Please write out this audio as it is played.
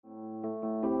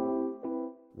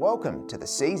Welcome to the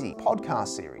CESE podcast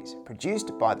series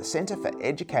produced by the Centre for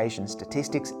Education,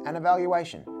 Statistics and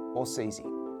Evaluation, or CESE,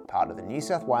 part of the New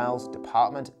South Wales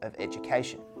Department of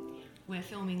Education. We're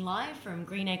filming live from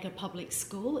Greenacre Public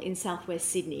School in southwest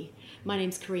Sydney. My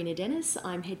name's Karina Dennis.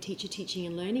 I'm Head Teacher Teaching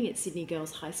and Learning at Sydney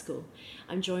Girls High School.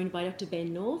 I'm joined by Dr.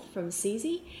 Ben North from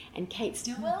CESE and Kate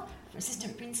Stillwell,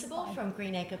 Assistant Principal from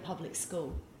Greenacre Public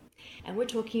School. And we're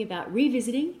talking about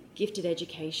revisiting gifted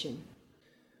education.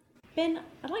 Ben,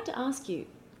 I'd like to ask you,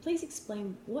 please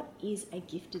explain what is a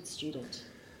gifted student?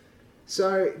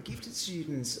 So, gifted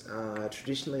students are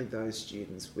traditionally those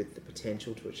students with the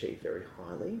potential to achieve very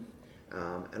highly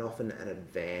and often an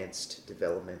advanced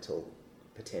developmental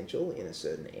potential in a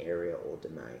certain area or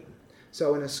domain.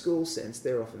 So in a school sense,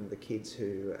 they're often the kids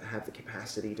who have the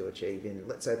capacity to achieve in,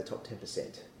 let's say, the top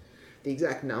 10%. The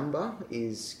exact number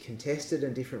is contested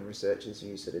and different researchers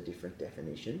use sort of different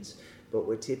definitions, but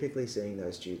we're typically seeing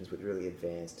those students with really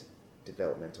advanced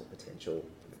developmental potential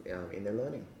in their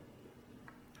learning.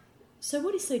 So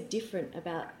what is so different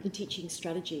about the teaching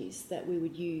strategies that we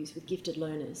would use with gifted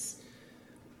learners?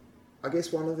 I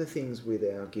guess one of the things with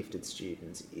our gifted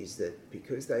students is that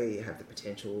because they have the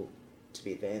potential to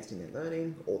be advanced in their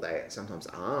learning, or they sometimes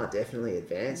are definitely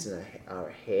advanced and are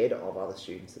ahead of other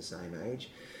students the same age,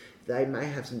 they may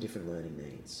have some different learning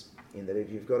needs. In that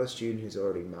if you've got a student who's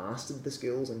already mastered the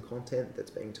skills and content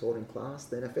that's being taught in class,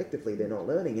 then effectively they're not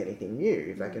learning anything new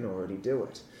if they can already do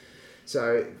it.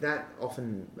 So that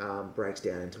often breaks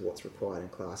down into what's required in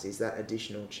class is that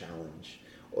additional challenge.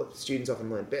 Or students often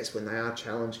learn best when they are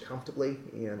challenged comfortably.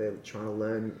 You know, they're trying to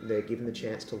learn, they're given the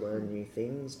chance to learn new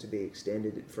things, to be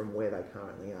extended from where they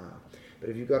currently are. But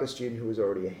if you've got a student who is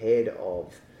already ahead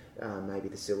of maybe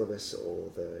the syllabus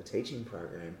or the teaching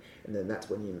program, and then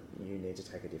that's when you need to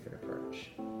take a different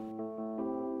approach.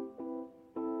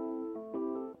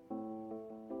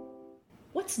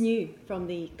 What's new from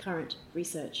the current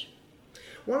research?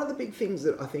 One of the big things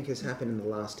that I think has happened in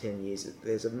the last 10 years is that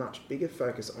there's a much bigger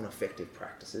focus on effective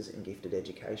practices in gifted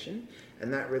education,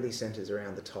 and that really centres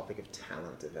around the topic of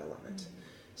talent development.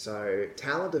 So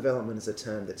talent development is a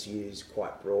term that's used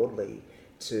quite broadly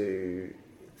to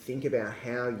think about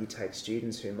how you take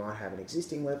students who might have an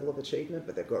existing level of achievement,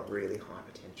 but they've got really high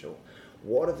potential.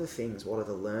 What are the things, what are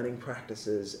the learning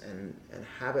practices and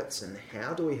habits, and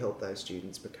how do we help those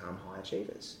students become high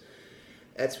achievers?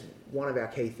 That's one of our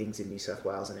key things in New South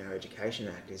Wales and our Education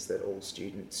Act is that all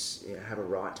students have a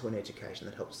right to an education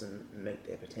that helps them meet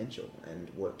their potential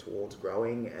and work towards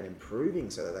growing and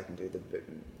improving so that they can do the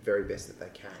very best that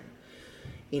they can.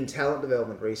 In talent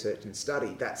development research and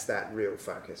study, that's that real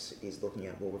focus, is looking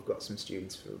at, well, we've got some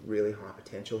students with really high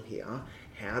potential here.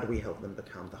 How do we help them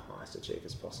become the highest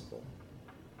achievers possible?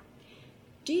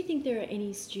 Do you think there are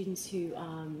any students who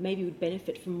maybe would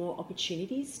benefit from more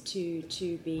opportunities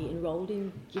to be enrolled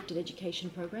in gifted education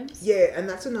programs? Yeah, and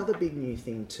that's another big new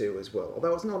thing too as well.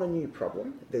 Although it's not a new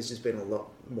problem, there's just been a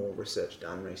lot more research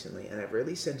done recently, and it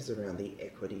really centres around the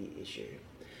equity issue.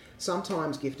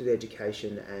 Sometimes gifted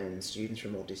education and students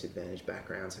from more disadvantaged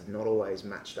backgrounds have not always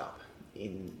matched up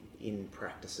in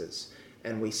practices.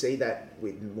 And we see that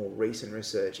with more recent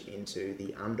research into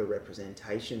the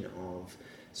underrepresentation of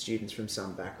students from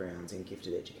some backgrounds in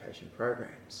gifted education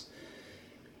programs.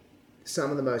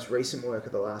 Some of the most recent work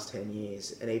of the last 10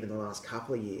 years and even the last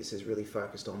couple of years has really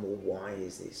focused on, well, why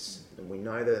is this? And we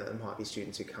know that there might be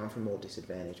students who come from more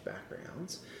disadvantaged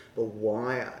backgrounds, but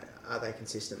why are they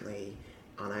consistently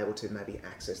unable to maybe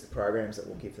access the programs that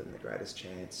will give them the greatest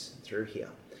chance through here?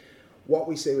 What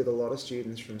we see with a lot of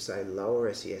students from, say,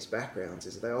 lower SES backgrounds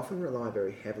is they often rely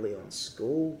very heavily on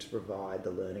school to provide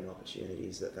the learning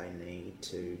opportunities that they need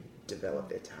to develop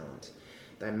their talent.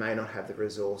 They may not have the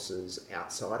resources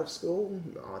outside of school,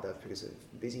 either because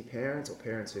of busy parents or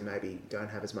parents who maybe don't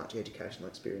have as much educational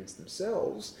experience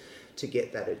themselves to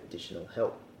get that additional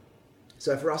help.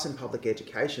 So for us in public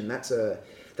education, that's a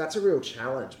real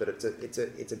challenge, but it's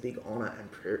a big honour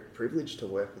and privilege to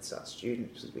work with such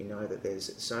students, because we know that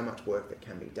there's so much work that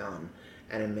can be done,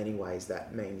 and in many ways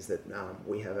that means that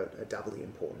we have a doubly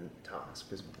important task,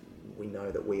 because we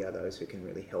know that we are those who can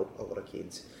really help a lot of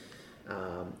kids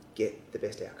get the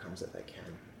best outcomes that they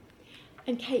can.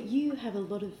 And Kate, you have a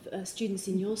lot of students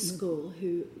in your school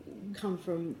who come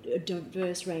from a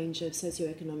diverse range of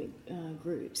socioeconomic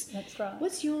groups. That's right.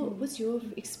 What's your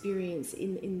experience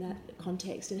in that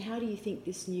context, and how do you think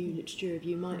this new literature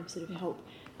review might sort of help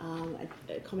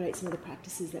accommodate some of the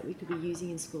practices that we could be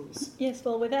using in schools? Yes,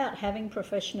 well, without having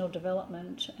professional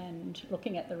development and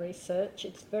looking at the research,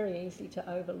 it's very easy to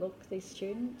overlook these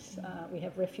students. We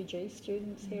have refugee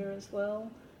students here as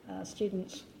well,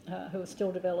 students who are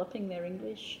still developing their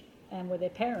English and with their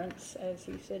parents, as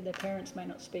you said, their parents may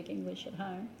not speak English at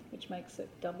home, which makes it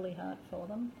doubly hard for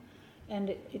them.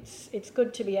 And it's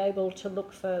good to be able to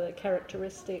look for the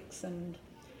characteristics and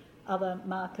other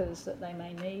markers that they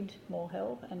may need more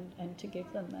help and to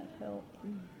give them that help.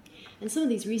 And some of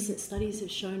these recent studies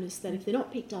have shown us that if they're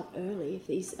not picked up early, if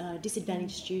these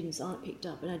disadvantaged students aren't picked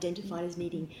up and identified as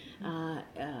needing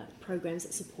programs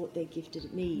that support their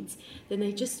gifted needs, then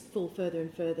they just fall further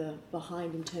and further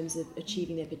behind in terms of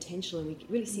achieving their potential. And we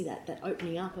really see that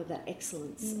opening up of that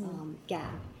excellence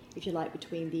gap, if you like,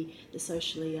 between the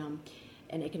socially and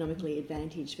economically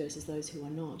advantaged versus those who are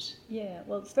not. Yeah,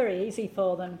 well, it's very easy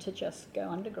for them to just go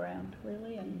underground,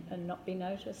 really, and not be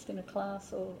noticed in a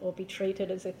class or be treated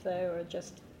as if they were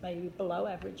just maybe below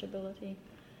average ability.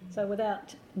 So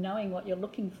without knowing what you're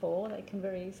looking for, they can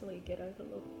very easily get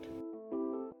overlooked.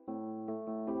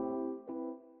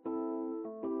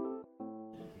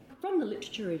 From the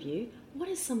literature review, what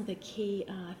are some of the key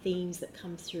themes that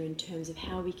come through in terms of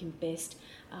how we can best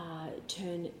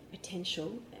turn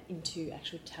potential into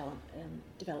actual talent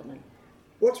development?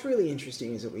 What's really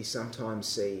interesting is that we sometimes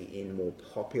see in more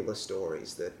popular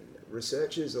stories that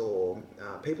researchers or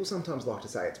people sometimes like to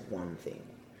say it's one thing.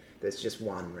 There's just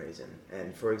one reason.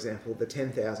 And for example, the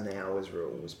 10,000 hours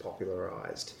rule was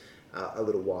popularised a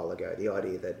little while ago. The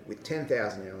idea that with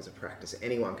 10,000 hours of practice,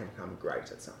 anyone can become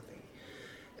great at something.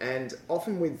 And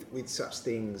often with such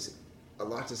things, I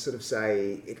like to sort of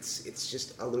say it's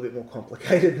just a little bit more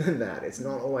complicated than that. It's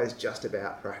not always just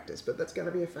about practice, but that's going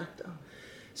to be a factor.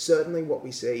 Certainly what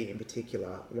we see in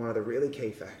particular, one of the really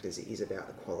key factors is about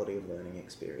the quality of learning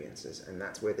experiences, and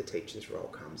that's where the teacher's role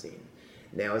comes in.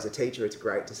 Now, as a teacher, it's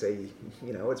great to see,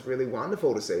 it's really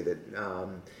wonderful to see that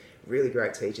really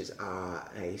great teachers are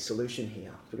a solution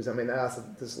here, because they are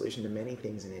the solution to many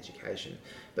things in education,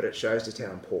 but it shows just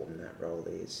how important that role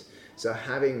is. So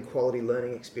having quality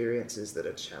learning experiences that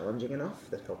are challenging enough,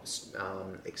 that helps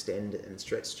extend and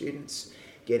stretch students,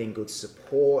 getting good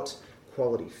support,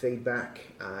 quality feedback,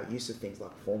 use of things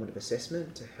like formative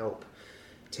assessment to help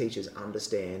teachers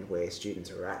understand where students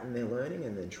are at in their learning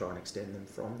and then try and extend them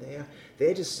from there.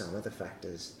 They're just some of the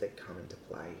factors that come into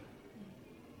play.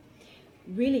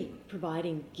 Really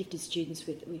providing gifted students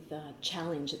with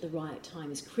challenge at the right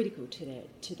time is critical to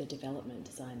their development,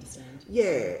 as I understand.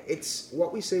 Yeah, it's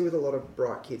what we see with a lot of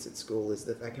bright kids at school is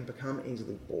that they can become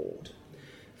easily bored.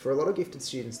 For a lot of gifted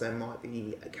students, they might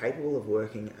be capable of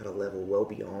working at a level well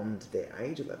beyond their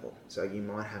age level. So you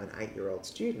might have an 8-year-old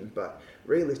student, but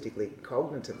realistically,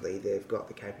 cognitively, they've got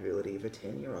the capability of a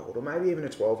 10-year-old or maybe even a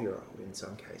 12-year-old in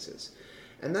some cases.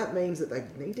 And that means that they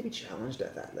need to be challenged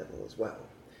at that level as well.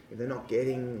 If they're not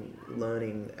getting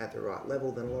learning at the right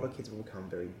level, then a lot of kids will become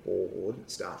very bored,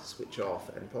 start to switch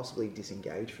off, and possibly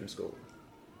disengage from school.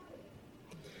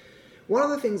 One of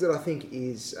the things that I think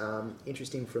is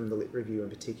interesting from the Lit Review in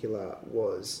particular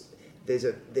was there's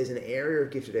an area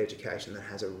of gifted education that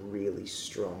has a really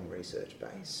strong research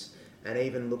base. And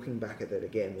even looking back at it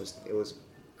again, it was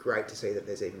great to see that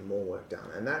there's even more work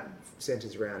done. And that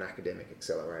centres around academic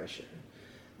acceleration.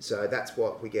 So that's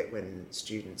what we get when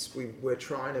we're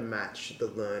trying to match the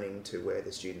learning to where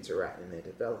the students are at in their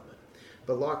development.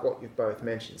 But like what you've both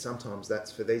mentioned, sometimes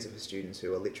these are for students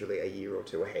who are literally a year or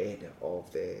two ahead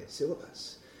of their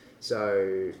syllabus.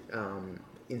 So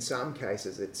in some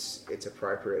cases it's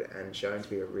appropriate and shown to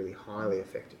be a really highly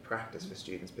effective practice for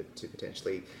students to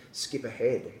potentially skip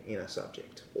ahead in a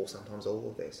subject or sometimes all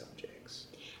of their subjects.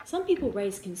 Some people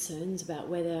raise concerns about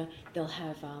whether it'll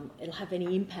have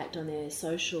any impact on their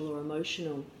social or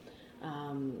emotional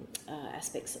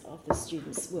aspects of the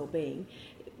students' well-being.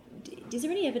 Is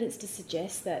there any evidence to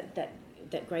suggest that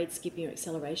grade skipping or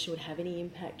acceleration would have any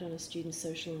impact on a student's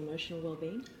social and emotional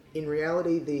well-being? In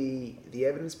reality, the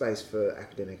evidence base for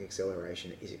academic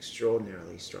acceleration is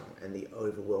extraordinarily strong, and the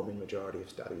overwhelming majority of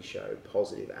studies show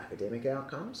positive academic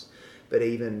outcomes, but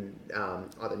even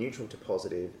either neutral to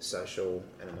positive social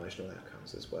and emotional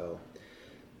outcomes as well.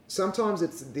 Sometimes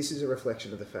this is a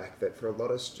reflection of the fact that for a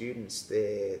lot of students,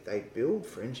 they build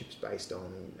friendships based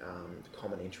on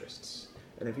common interests.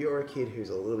 And if you're a kid who's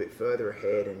a little bit further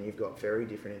ahead and you've got very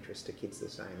different interests to kids the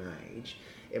same age,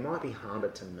 it might be harder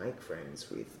to make friends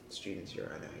with students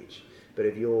your own age. But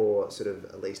if you're sort of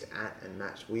at least at and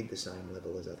matched with the same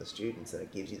level as other students, then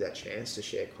it gives you that chance to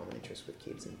share common interests with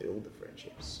kids and build the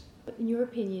friendships. In your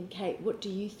opinion, Kate, what do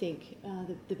you think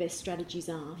the best strategies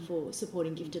are for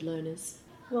supporting gifted learners?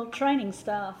 Well, training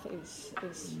staff is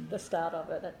the start of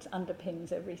it. It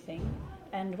underpins everything.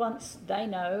 And once they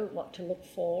know what to look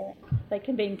for, they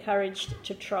can be encouraged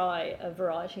to try a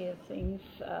variety of things,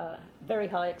 very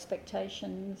high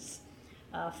expectations,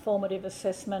 formative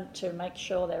assessment to make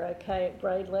sure they're okay at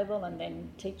grade level, and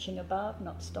then teaching above,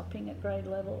 not stopping at grade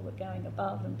level, but going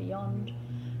above and beyond.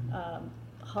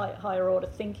 Higher order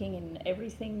thinking in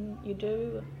everything you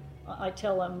do. I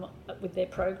tell them with their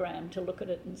program to look at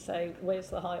it and say, where's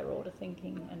the higher order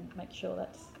thinking, and make sure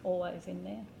that's always in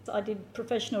there. So I did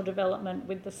professional development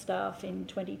with the staff in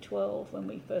 2012 when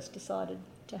we first decided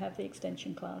to have the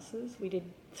extension classes. We did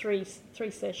three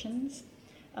sessions,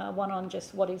 one on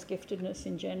just what is giftedness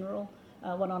in general,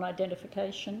 one on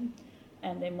identification,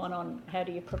 and then one on how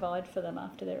do you provide for them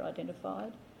after they're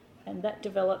identified. And that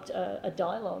developed a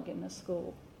dialogue in the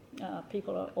school.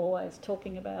 People are always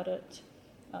talking about it.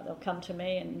 They'll come to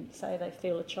me and say they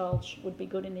feel a child would be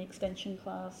good in the extension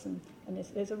class, and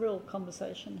there's a real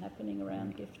conversation happening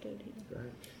around gifted.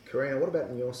 Great. Karina, what about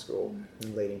in your school,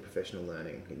 in leading professional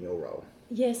learning in your role?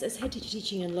 Yes, as head teacher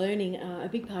teaching and learning, a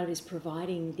big part of it is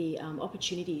providing the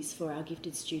opportunities for our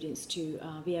gifted students to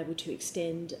be able to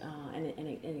extend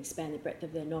and expand the breadth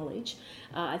of their knowledge.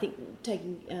 I think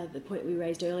taking the point we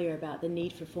raised earlier about the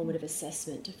need for formative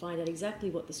assessment to find out exactly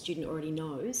what the student already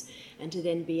knows, and to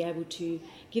then be able to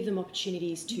give them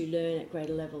opportunities to learn at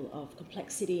greater level of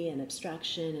complexity and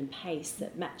abstraction and pace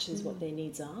that matches what their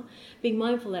needs are. Being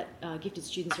mindful that gifted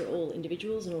students are all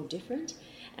individuals and all different,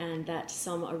 and that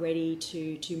some are ready to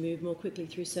move more quickly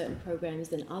through certain programs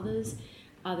than others.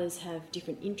 Others have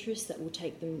different interests that will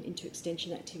take them into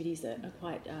extension activities that are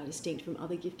quite distinct from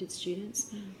other gifted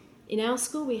students. In our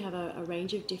school, we have a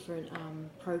range of different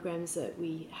programs that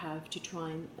we have to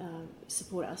try and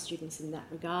support our students in that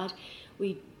regard.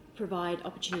 We provide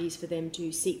opportunities for them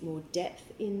to seek more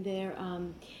depth in their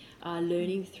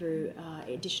learning through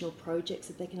additional projects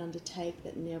that they can undertake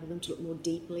that enable them to look more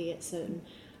deeply at certain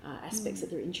aspects that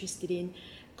they're interested in,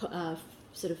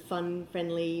 sort of fun,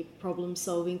 friendly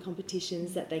problem-solving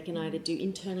competitions that they can either do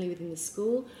internally within the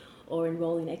school or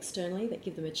enrol in externally that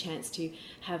give them a chance to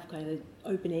have kind of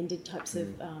open-ended types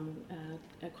of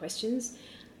questions.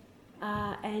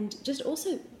 And just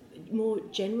also more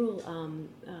general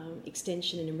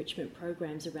extension and enrichment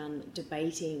programs around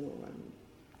debating or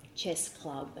chess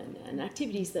club and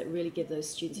activities that really give those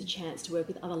students a chance to work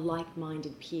with other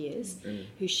like-minded peers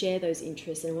who share those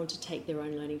interests and want to take their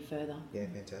own learning further. Yeah,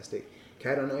 fantastic.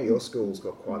 Kate, I know your school's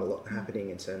got quite a lot happening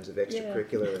in terms of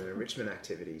extracurricular and enrichment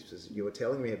activities, because you were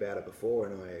telling me about it before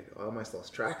and I almost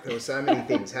lost track. There were so many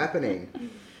things happening.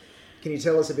 Can you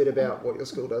tell us a bit about what your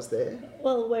school does there?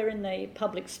 Well, we're in the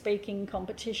public speaking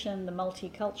competition, the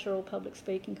multicultural public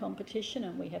speaking competition,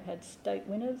 and we have had state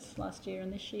winners last year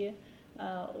and this year.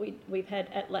 We've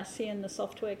had Atlassian, the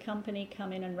software company,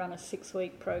 come in and run a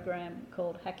 6-week program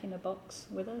called Hack in a Box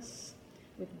with us,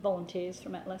 with volunteers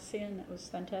from Atlassian. That was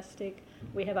fantastic.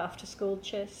 We have after-school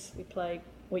chess. We play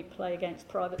against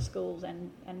private schools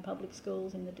and public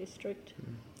schools in the district.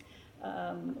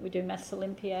 We do Maths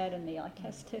Olympiad and the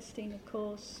ICAS testing, of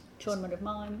course, Tournament of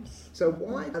Mimes. So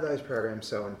why are those programs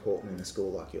so important in a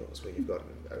school like yours, where you've got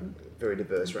a very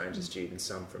diverse range of students,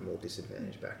 some from more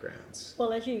disadvantaged backgrounds?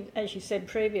 Well, as you said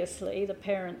previously, the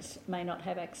parents may not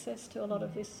have access to a lot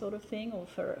of this sort of thing, or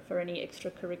for any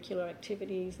extracurricular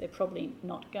activities. They're probably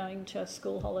not going to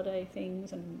school holiday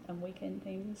things and weekend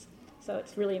things. So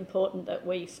it's really important that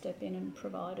we step in and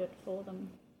provide it for them.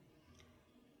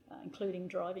 Including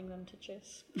driving them to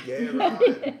chess. Yeah,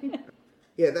 right.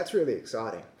 Yeah, that's really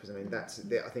exciting, because I mean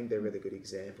I think they're really good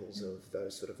examples of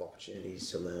those sort of opportunities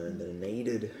to learn that are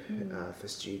needed for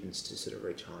students to sort of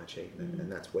reach high achievement, and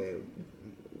that's where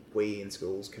we in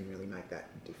schools can really make that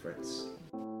difference.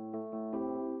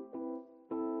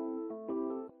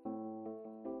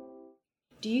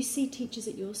 Do you see teachers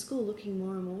at your school looking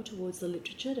more and more towards the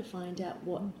literature to find out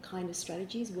what kind of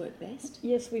strategies work best?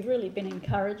 Yes, we've really been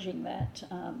encouraging that,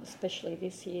 especially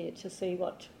this year, to see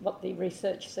what the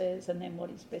research says and then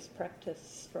what is best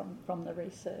practice from the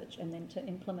research, and then to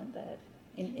implement that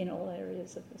in all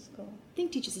areas of the school. I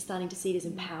think teachers are starting to see it as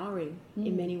empowering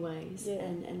in many ways,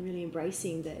 and really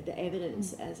embracing the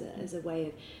evidence as a way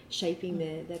of shaping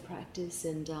their practice,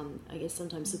 and I guess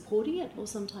sometimes supporting it, or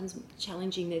sometimes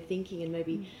challenging their thinking and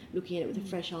maybe looking at it with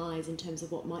fresh eyes in terms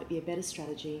of what might be a better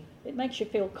strategy. It makes you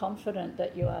feel confident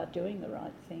that you are doing the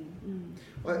right thing.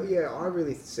 Well, yeah, I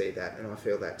really see that, and I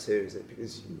feel that too, is that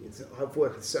because I've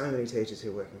worked with so many teachers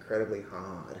who work incredibly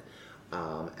hard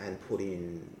and put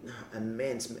in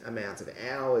immense amounts of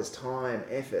hours, time,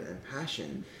 effort and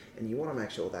passion, and you want to make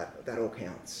sure that all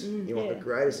counts. You want the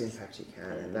greatest impact you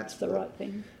can, and that's the right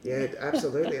thing. Yeah,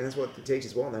 absolutely, and that's what the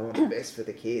teachers want. They want the best for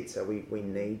the kids, so we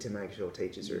need to make sure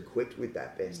teachers are equipped with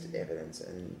that best evidence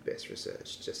and best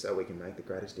research, just so we can make the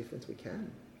greatest difference we can.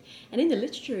 And in the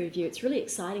literature review, it's really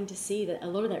exciting to see that a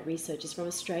lot of that research is from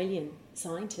Australian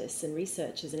scientists and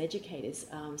researchers and educators.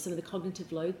 Some of the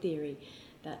cognitive load theory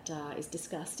that is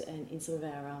discussed in some of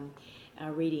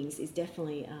our readings is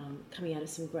definitely coming out of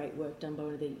some great work done by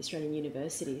one of the Australian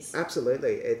universities.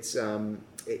 Absolutely. It's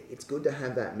good to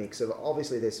have that mix of,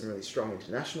 obviously there's some really strong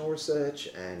international research,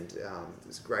 and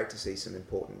it's great to see some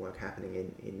important work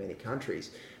happening in many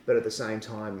countries, but at the same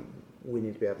time we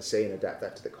need to be able to see and adapt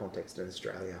that to the context in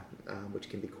Australia, which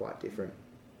can be quite different.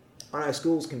 I know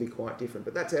schools can be quite different,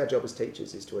 but that's our job as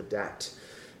teachers, is to adapt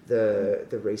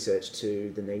the research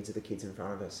to the needs of the kids in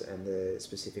front of us and the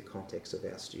specific context of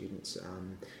our students,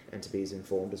 and to be as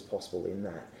informed as possible in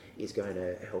that is going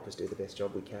to help us do the best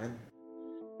job we can.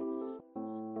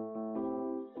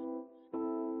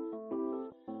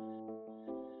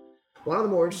 One of the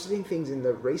more interesting things in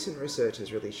the recent research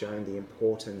has really shown the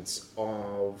importance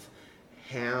of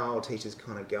how teachers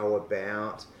kind of go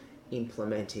about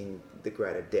implementing the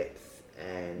greater depth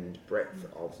and breadth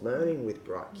of learning with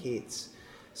bright kids.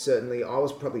 Certainly, I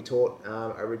was probably taught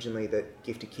originally that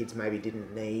gifted kids maybe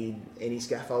didn't need any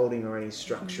scaffolding or any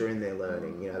structure in their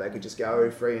learning. You know, they could just go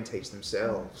free and teach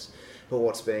themselves. But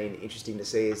what's been interesting to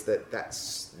see is that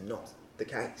that's not the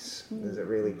case. There's that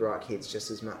really bright kids,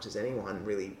 just as much as anyone,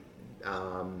 really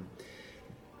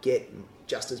get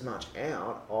just as much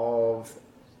out of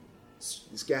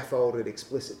scaffolded,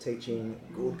 explicit teaching,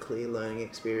 good, clear learning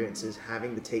experiences,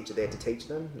 having the teacher there to teach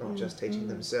them, not just teaching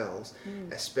themselves,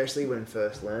 especially when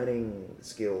first learning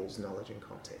skills, knowledge and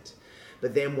content.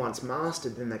 But then once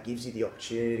mastered, then that gives you the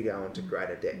opportunity to go into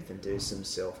greater depth and do some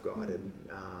self-guided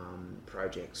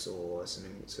projects or some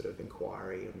sort of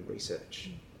inquiry and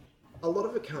research. A lot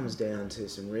of it comes down to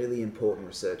some really important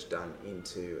research done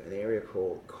into an area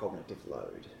called cognitive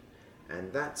load.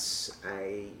 And that's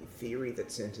a theory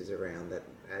that centres around that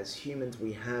as humans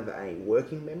we have a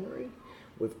working memory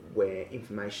where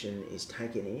information is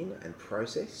taken in and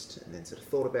processed and then sort of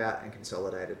thought about and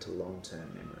consolidated to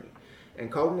long-term memory.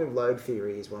 And cognitive load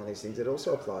theory is one of these things that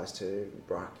also applies to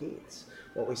bright kids.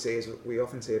 What we see is we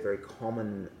often see a very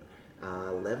common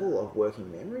level of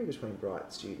working memory between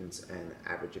bright students and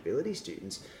average ability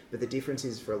students, but the difference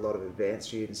is for a lot of advanced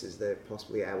students is they're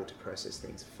possibly able to process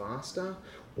things faster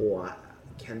or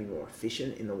can be more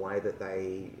efficient in the way that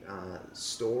they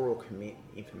store or commit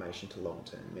information to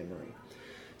long-term memory.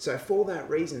 So for that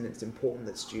reason, it's important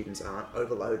that students aren't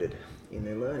overloaded in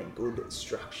their learning. Good,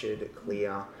 structured,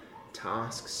 clear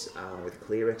tasks with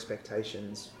clear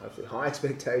expectations, hopefully high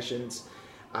expectations,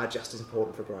 are just as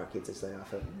important for bright kids as they are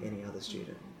for any other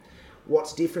student.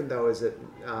 What's different though is that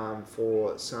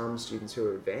for some students who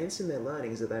are advanced in their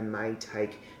learning is that they may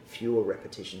take fewer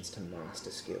repetitions to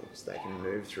master skills. They can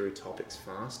move through topics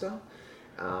faster,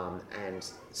 and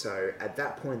so at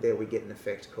that point there we get an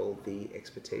effect called the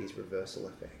expertise reversal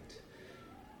effect.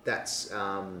 That's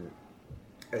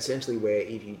essentially where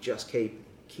if you just keep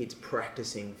kids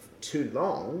practicing too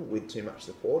long with too much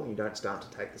support and you don't start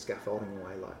to take the scaffolding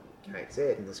away like Kate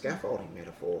said in the scaffolding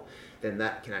metaphor, then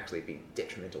that can actually be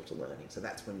detrimental to learning. So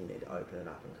that's when you need to open it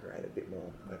up and create a bit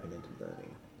more open-ended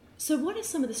learning. So what are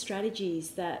some of the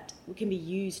strategies that can be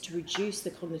used to reduce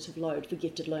the cognitive load for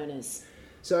gifted learners?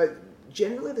 So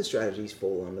generally the strategies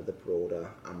fall under the broader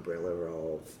umbrella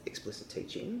of explicit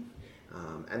teaching,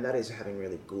 and that is having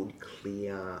really good,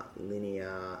 clear,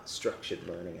 linear, structured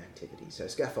learning activities. So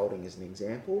scaffolding is an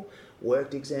example.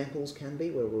 Worked examples can be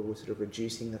where we're sort of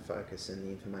reducing the focus and the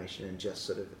information and just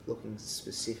sort of looking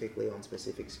specifically on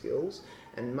specific skills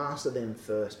and master them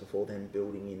first before then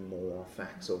building in more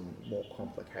facts or more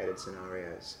complicated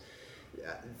scenarios.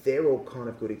 They're all kind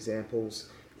of good examples.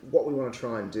 What we want to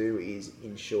try and do is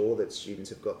ensure that students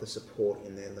have got the support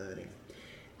in their learning.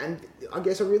 And I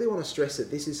guess I really want to stress that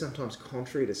this is sometimes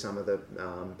contrary to some of the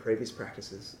previous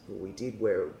practices we did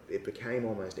where it became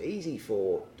almost easy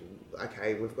for,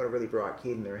 okay, we've got a really bright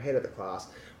kid and they're ahead of the class,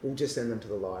 we'll just send them to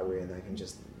the library and they can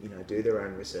just, do their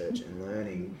own research and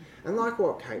learning. And like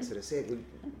what Kate sort of said,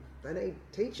 they need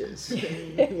teachers,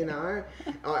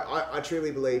 I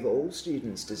truly believe all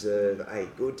students deserve a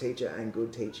good teacher and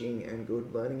good teaching and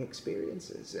good learning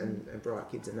experiences, and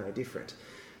bright kids are no different.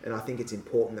 And I think it's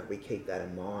important that we keep that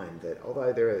in mind, that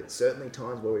although there are certainly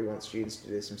times where we want students to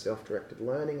do some self-directed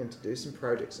learning and to do some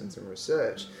projects and some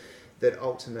research, that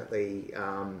ultimately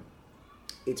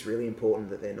it's really important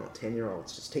that they're not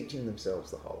 10-year-olds just teaching themselves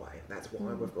the whole way. That's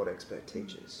why we've got expert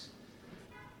teachers.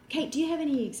 Kate, do you have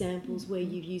any examples where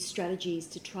you've used strategies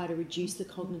to try to reduce the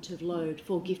cognitive load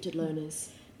for gifted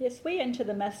learners? Yes, we enter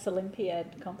the Maths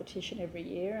Olympiad competition every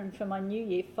year, and for my new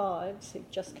Year 5s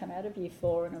who've just come out of Year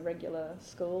 4 in a regular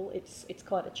school, it's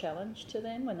quite a challenge to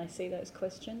them when they see those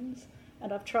questions.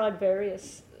 And I've tried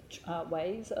various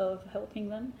ways of helping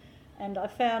them. And I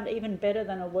found even better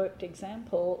than a worked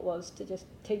example was to just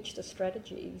teach the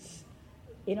strategies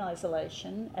in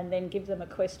isolation and then give them a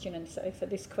question and say, for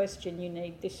this question you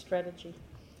need this strategy.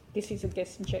 This is a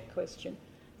guess and check question.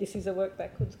 This is a work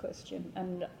backwards question.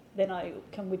 And then I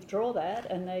can withdraw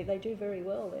that, and they do very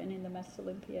well then in the Maths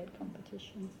Olympiad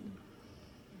competitions.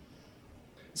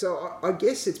 So I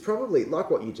guess it's probably, like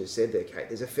what you just said there, Kate,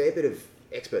 there's a fair bit of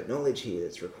expert knowledge here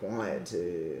that's required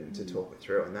to talk it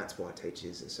through, and that's why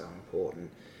teachers are so important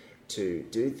to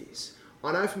do this.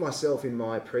 I know for myself in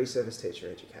my pre-service teacher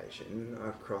education,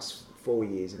 across 4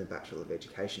 years in a Bachelor of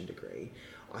Education degree,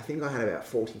 I think I had about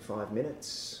 45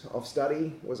 minutes of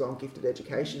study was on gifted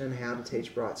education and how to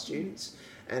teach bright students.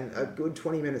 And a good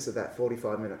 20 minutes of that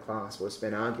 45-minute class was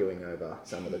spent arguing over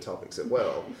some of the topics as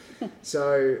well.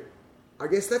 So I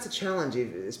guess that's a challenge,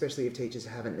 especially if teachers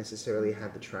haven't necessarily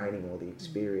had the training or the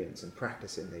experience and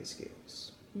practice in these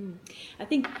skills. I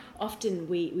think often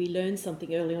we learn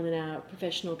something early on in our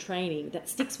professional training that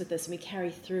sticks with us and we carry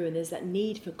through, and there's that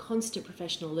need for constant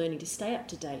professional learning to stay up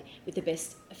to date with the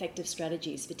best effective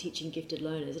strategies for teaching gifted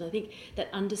learners. And I think that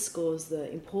underscores the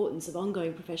importance of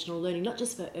ongoing professional learning, not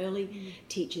just for early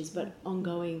teachers, but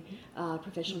ongoing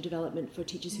professional development for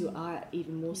teachers who are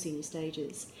even more senior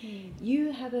stages.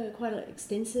 You have quite an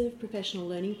extensive professional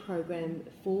learning program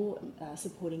for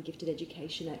supporting gifted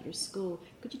education at your school.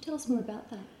 Could you tell us more about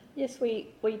that? Yes, we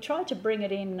try to bring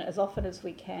it in as often as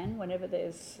we can. Whenever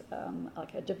there's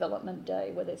like a development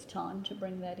day where there's time to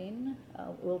bring that in,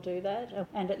 we'll do that.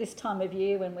 And at this time of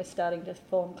year when we're starting to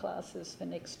form classes for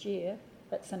next year,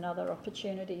 that's another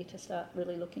opportunity to start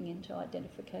really looking into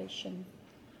identification,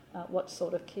 what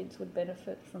sort of kids would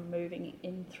benefit from moving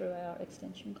in through our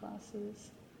extension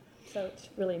classes. So it's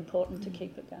really important to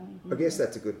keep it going. I guess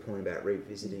that's a good point about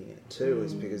revisiting it too,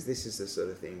 is because this is the sort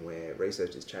of thing where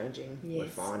research is changing, we're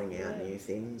finding out new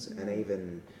things, and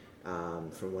even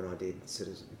from when I did sort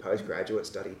of postgraduate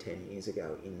study 10 years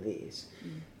ago in this,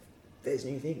 there's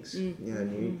new things,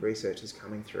 new research is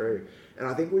coming through. And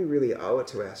I think we really owe it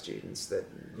to our students that,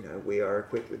 we are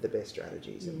equipped with the best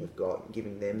strategies and we've got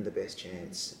giving them the best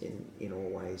chance in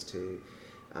all ways to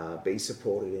be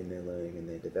supported in their learning and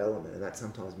their development, and that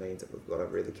sometimes means that we've got to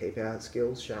really keep our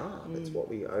skills sharp. It's what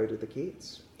we owe to the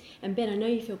kids. And Ben, I know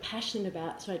you feel passionate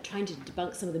about sort of trying to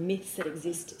debunk some of the myths that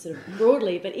exist sort of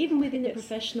broadly, but even within the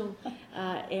professional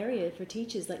area for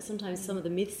teachers, like sometimes some of the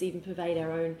myths even pervade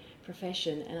our own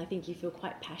profession, and I think you feel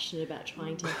quite passionate about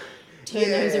trying to turn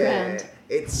those around.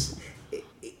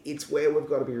 It's where we've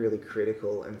got to be really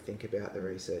critical and think about the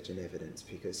research and evidence,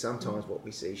 because sometimes what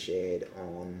we see shared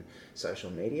on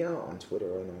social media, on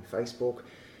Twitter and on Facebook,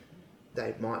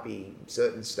 they might be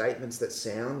certain statements that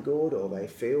sound good or they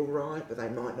feel right, but they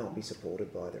might not be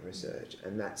supported by the research,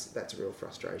 and that's a real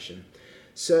frustration.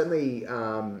 Certainly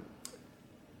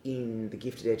in the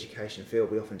gifted education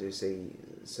field, we often do see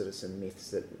sort of some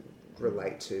myths that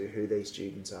relate to who these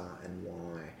students are and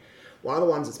why. One of the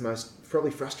ones that's most probably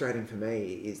frustrating for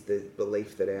me is the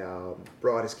belief that our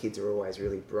brightest kids are always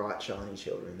really bright, shiny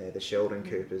children. They're the Sheldon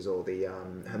Coopers or the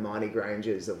Hermione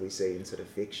Grangers that we see in sort of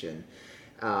fiction.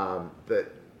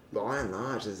 But by and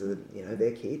large,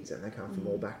 they're kids, and they come from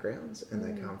all backgrounds, and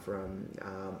they come from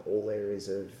all areas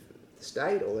of the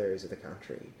state, all areas of the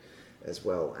country as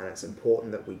well. And it's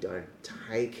important that we don't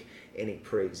take any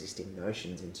pre-existing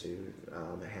notions into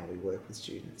how we work with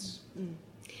students.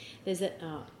 There's that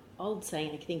old saying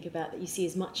I think about, that you see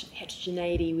as much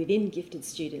heterogeneity within gifted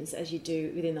students as you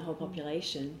do within the whole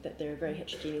population, that they're a very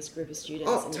heterogeneous group of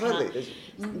students. Oh, and totally.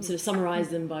 You can't sort of summarise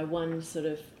them by one sort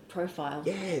of profile.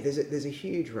 Yeah, there's a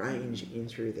huge range in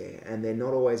through there, and they're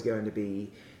not always going to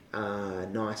be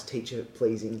nice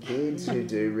teacher-pleasing kids who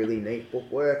do really neat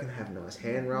bookwork and have nice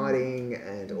handwriting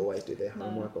and always do their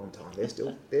homework on time.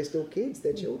 They're still kids,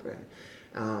 they're children,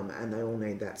 and they all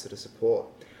need that sort of support.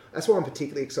 That's why I'm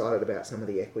particularly excited about some of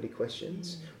the equity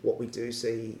questions. What we do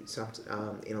see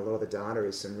in a lot of the data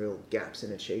is some real gaps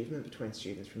in achievement between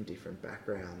students from different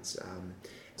backgrounds.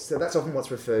 So that's often what's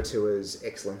referred to as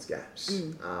excellence gaps.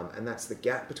 And that's the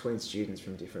gap between students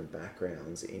from different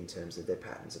backgrounds in terms of their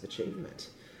patterns of achievement.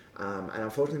 And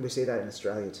unfortunately we see that in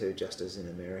Australia too, just as in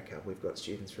America. We've got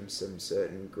students from some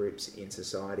certain groups in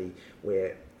society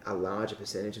where a larger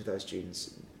percentage of those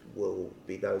students will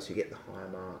be those who get the higher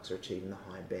marks or achieving the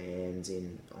high bands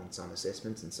on some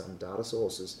assessments and some data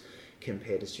sources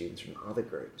compared to students from other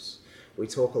groups. We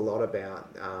talk a lot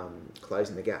about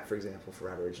closing the gap, for example, for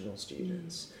Aboriginal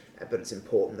students, but it's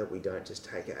important that we don't just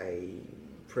take a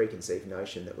preconceived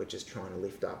notion that we're just trying to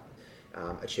lift up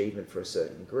achievement for a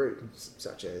certain group,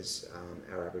 such as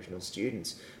our Aboriginal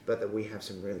students, but that we have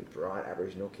some really bright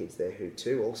Aboriginal kids there who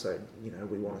too also,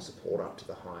 we want to support up to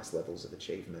the highest levels of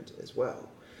achievement as well.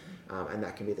 And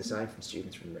that can be the same from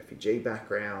students from refugee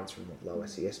backgrounds, from low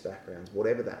SES backgrounds,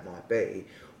 whatever that might be.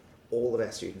 All of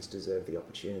our students deserve the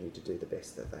opportunity to do the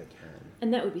best that they can.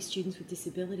 And that would be students with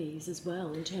disabilities as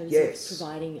well, in terms Yes. of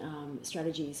providing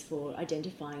strategies for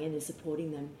identifying and then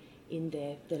supporting them in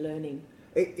their learning.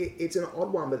 It's an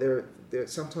odd one, but there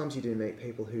sometimes you do meet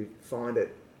people who find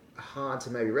it hard to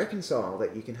maybe reconcile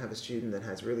that you can have a student that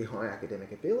has really high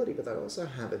academic ability, but they also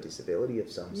have a disability of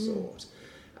some sort.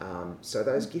 So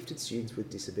those gifted students with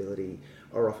disability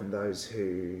are often those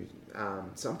who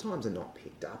sometimes are not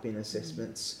picked up in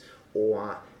assessments,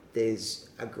 or there's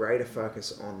a greater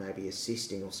focus on maybe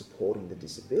assisting or supporting the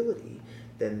disability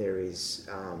than there is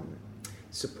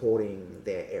supporting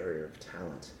their area of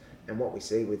talent. And what we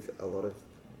see with a lot of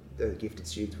the gifted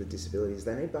students with disabilities,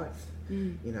 they need both.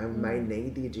 May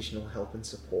need the additional help and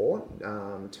support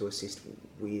to assist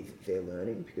with their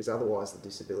learning, because otherwise the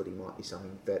disability might be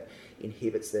something that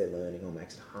inhibits their learning or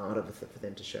makes it harder for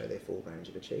them to show their full range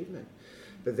of achievement.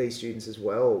 But these students as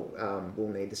well will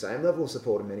need the same level of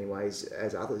support in many ways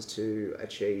as others to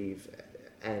achieve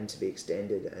and to be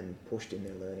extended and pushed in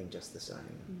their learning just the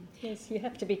same. Yes, you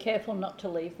have to be careful not to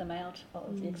leave them out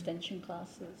of the extension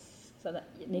classes, so that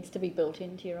it needs to be built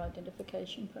into your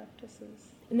identification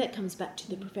practices. And that comes back to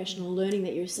the professional learning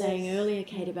that you were saying earlier,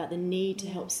 Kate, about the need to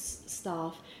help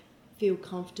staff feel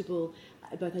comfortable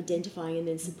both identifying and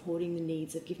then supporting the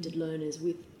needs of gifted learners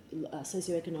with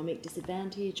socioeconomic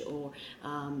disadvantage, or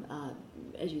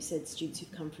as you said, students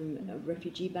who've come from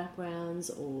refugee backgrounds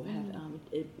or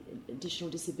have additional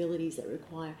disabilities that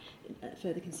require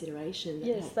further consideration.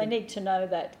 Yes, they need to know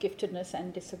that giftedness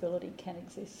and disability can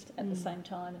exist at the same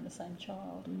time in the same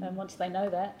child. And once they know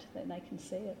that, then they can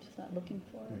see it, start looking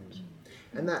for it.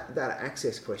 And that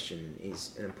access question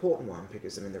is an important one,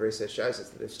 because the research shows us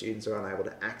that if students are unable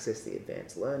to access the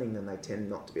advanced learning, then they tend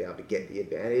not to be able to get the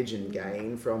advantage and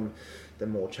gain from the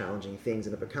more challenging things,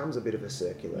 and it becomes a bit of a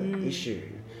circular issue.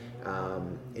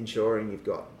 Ensuring you've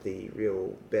got the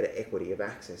real better equity of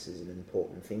access is an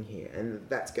important thing here, and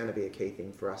that's going to be a key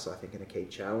thing for us, I think, and a key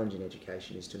challenge in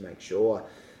education is to make sure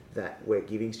that we're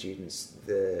giving students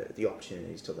the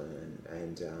opportunities to learn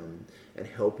and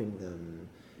helping them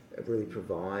really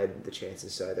provide the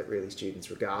chances so that really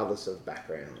students, regardless of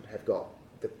background, have got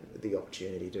the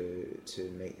opportunity to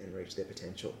meet and reach their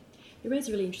potential. You raise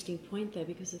a really interesting point there,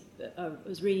 because I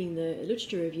was reading the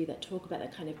literature review that talk about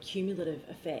that kind of cumulative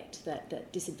effect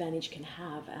that disadvantage can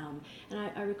have. And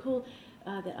I recall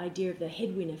that idea of the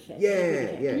headwind effect.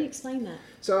 Yeah. Can you explain that?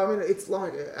 So, it's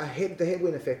like the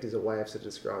headwind effect is a way of sort of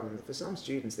describing that for some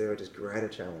students there are just greater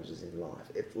challenges in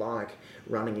life. It's like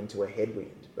running into a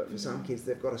headwind, but for some kids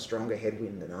they've got a stronger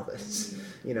headwind than others.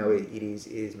 It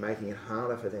is making it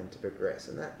harder for them to progress,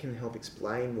 and that can help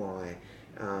explain why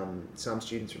some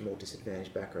students from more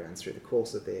disadvantaged backgrounds through the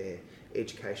course of their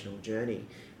educational journey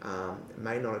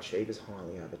may not achieve as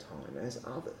highly over time as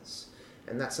others.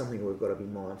 And that's something we've got to be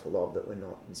mindful of, that we're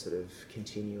not sort of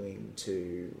continuing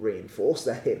to reinforce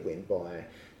that headwind by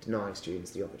denying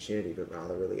students the opportunity, but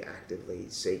rather really actively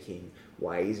seeking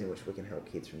ways in which we can help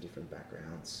kids from different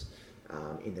backgrounds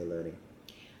in their learning.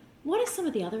 What are some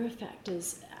of the other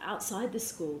factors outside the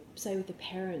school, say with the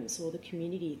parents or the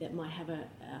community, that might have an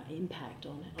impact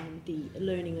on the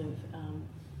learning of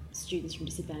students from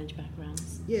disadvantaged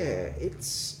backgrounds? Yeah,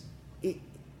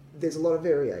 there's a lot of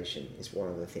variation is one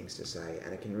of the things to say,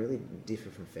 and it can really differ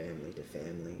from family to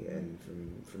family and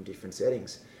from different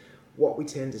settings. What we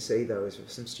tend to see though is for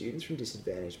some students from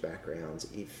disadvantaged backgrounds,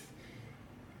 if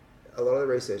a lot of the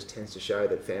research tends to show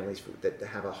that families that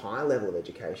have a high level of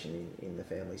education in the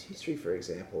family's history, for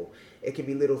example, it can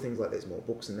be little things like there's more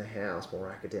books in the house, more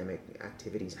academic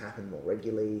activities happen more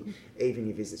regularly, even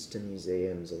your visits to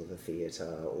museums or the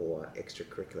theatre or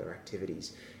extracurricular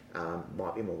activities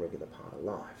might be a more regular part of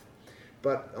life.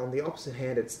 But on the opposite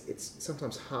hand, it's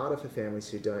sometimes harder for families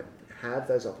who don't have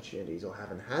those opportunities or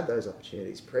haven't had those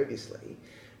opportunities previously,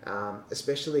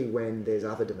 especially when there's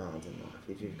other demands in life.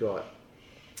 If you've got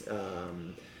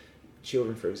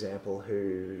children, for example,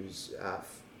 whose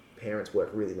parents work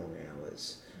really long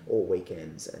hours or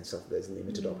weekends, and so there's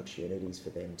limited opportunities for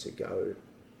them to go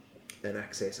and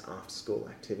access after school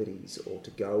activities or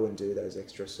to go and do those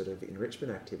extra sort of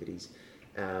enrichment activities.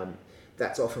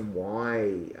 That's often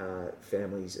why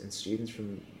families and students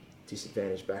from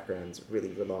disadvantaged backgrounds really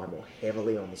rely more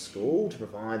heavily on the school to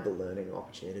provide the learning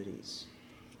opportunities.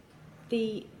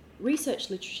 The research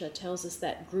literature tells us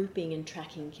that grouping and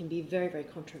tracking can be very, very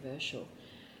controversial.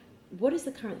 what is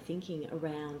the current thinking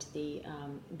around the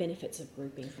benefits of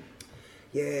grouping?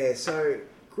 Yeah, so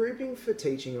grouping for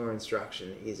teaching or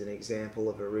instruction is an example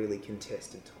of a really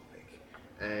contested topic,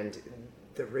 and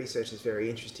the research is very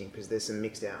interesting because there's some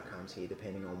mixed outcomes here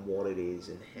depending on what it is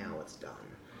and how it's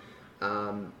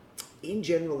done. In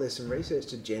general, there's some research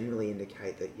to generally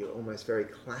indicate that you're almost very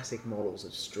classic models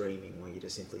of streaming, where you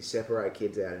just simply separate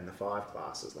kids out into 5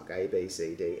 classes like A, B,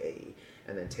 C, D, E,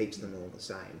 and then teach them all the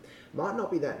same, might not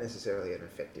be that necessarily an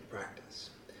effective practice.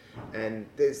 And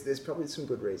there's probably some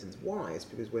good reasons why. It's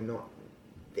because we're not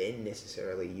then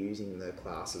necessarily using the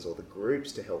classes or the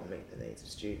groups to help meet the needs of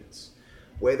students.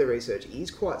 Where the research is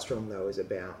quite strong, though, is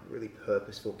about really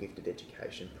purposeful gifted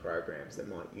education programs that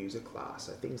might use a class.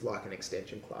 So things like an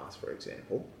extension class, for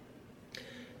example.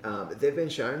 They've been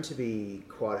shown to be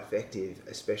quite effective,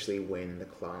 especially when the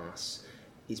class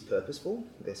is purposeful.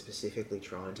 They're specifically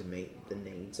trying to meet the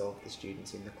needs of the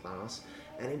students in the class.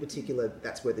 And in particular,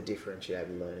 that's where the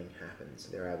differentiated learning happens.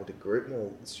 They're able to group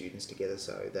more students together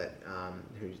so that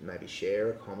who maybe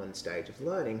share a common stage of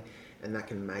learning, and that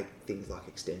can make things like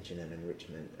extension and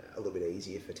enrichment a little bit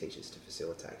easier for teachers to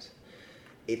facilitate.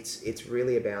 It's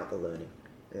really about the learning,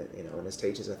 and as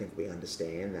teachers, I think we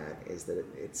understand that is that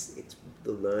it's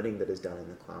the learning that is done in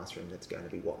the classroom that's going to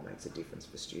be what makes a difference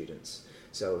for students.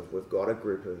 So if we've got a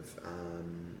group of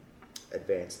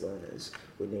advanced learners,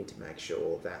 we need to make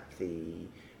sure that the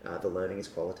learning is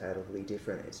qualitatively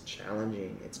different, it's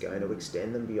challenging, it's going to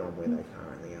extend them beyond where they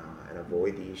currently are, and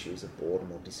avoid the issues of boredom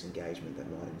or disengagement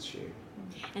that might ensue.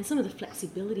 And some of the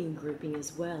flexibility in grouping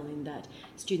as well, in that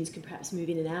students can perhaps move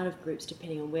in and out of groups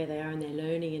depending on where they are in their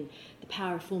learning, and the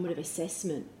power of formative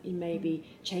assessment in maybe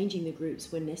changing the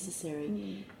groups when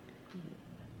necessary.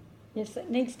 Yes, it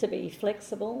needs to be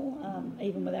flexible.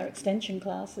 Even with our extension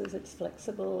classes, it's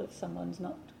flexible. If someone's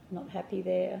not happy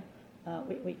there,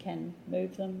 we can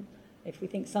move them. If we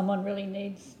think someone really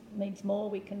needs more,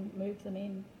 we can move them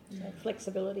in. So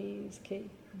flexibility is key.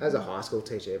 As a high school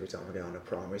teacher, every time I go into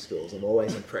primary schools, I'm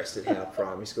always impressed at how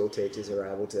primary school teachers are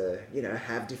able to,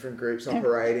 have different groups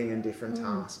operating and different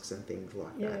tasks and things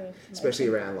like that, especially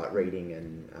around like reading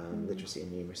and literacy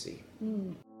and numeracy.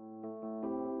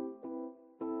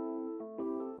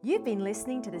 You've been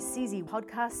listening to the CESE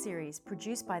podcast series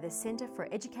produced by the Centre for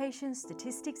Education,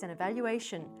 Statistics and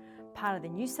Evaluation, part of the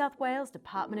New South Wales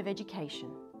Department of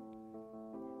Education.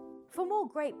 For more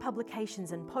great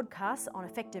publications and podcasts on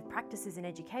effective practices in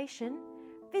education,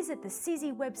 visit the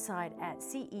CESE website at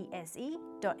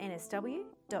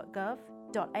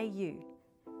cese.nsw.gov.au.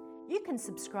 You can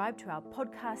subscribe to our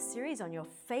podcast series on your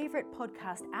favourite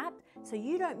podcast app so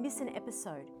you don't miss an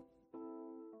episode.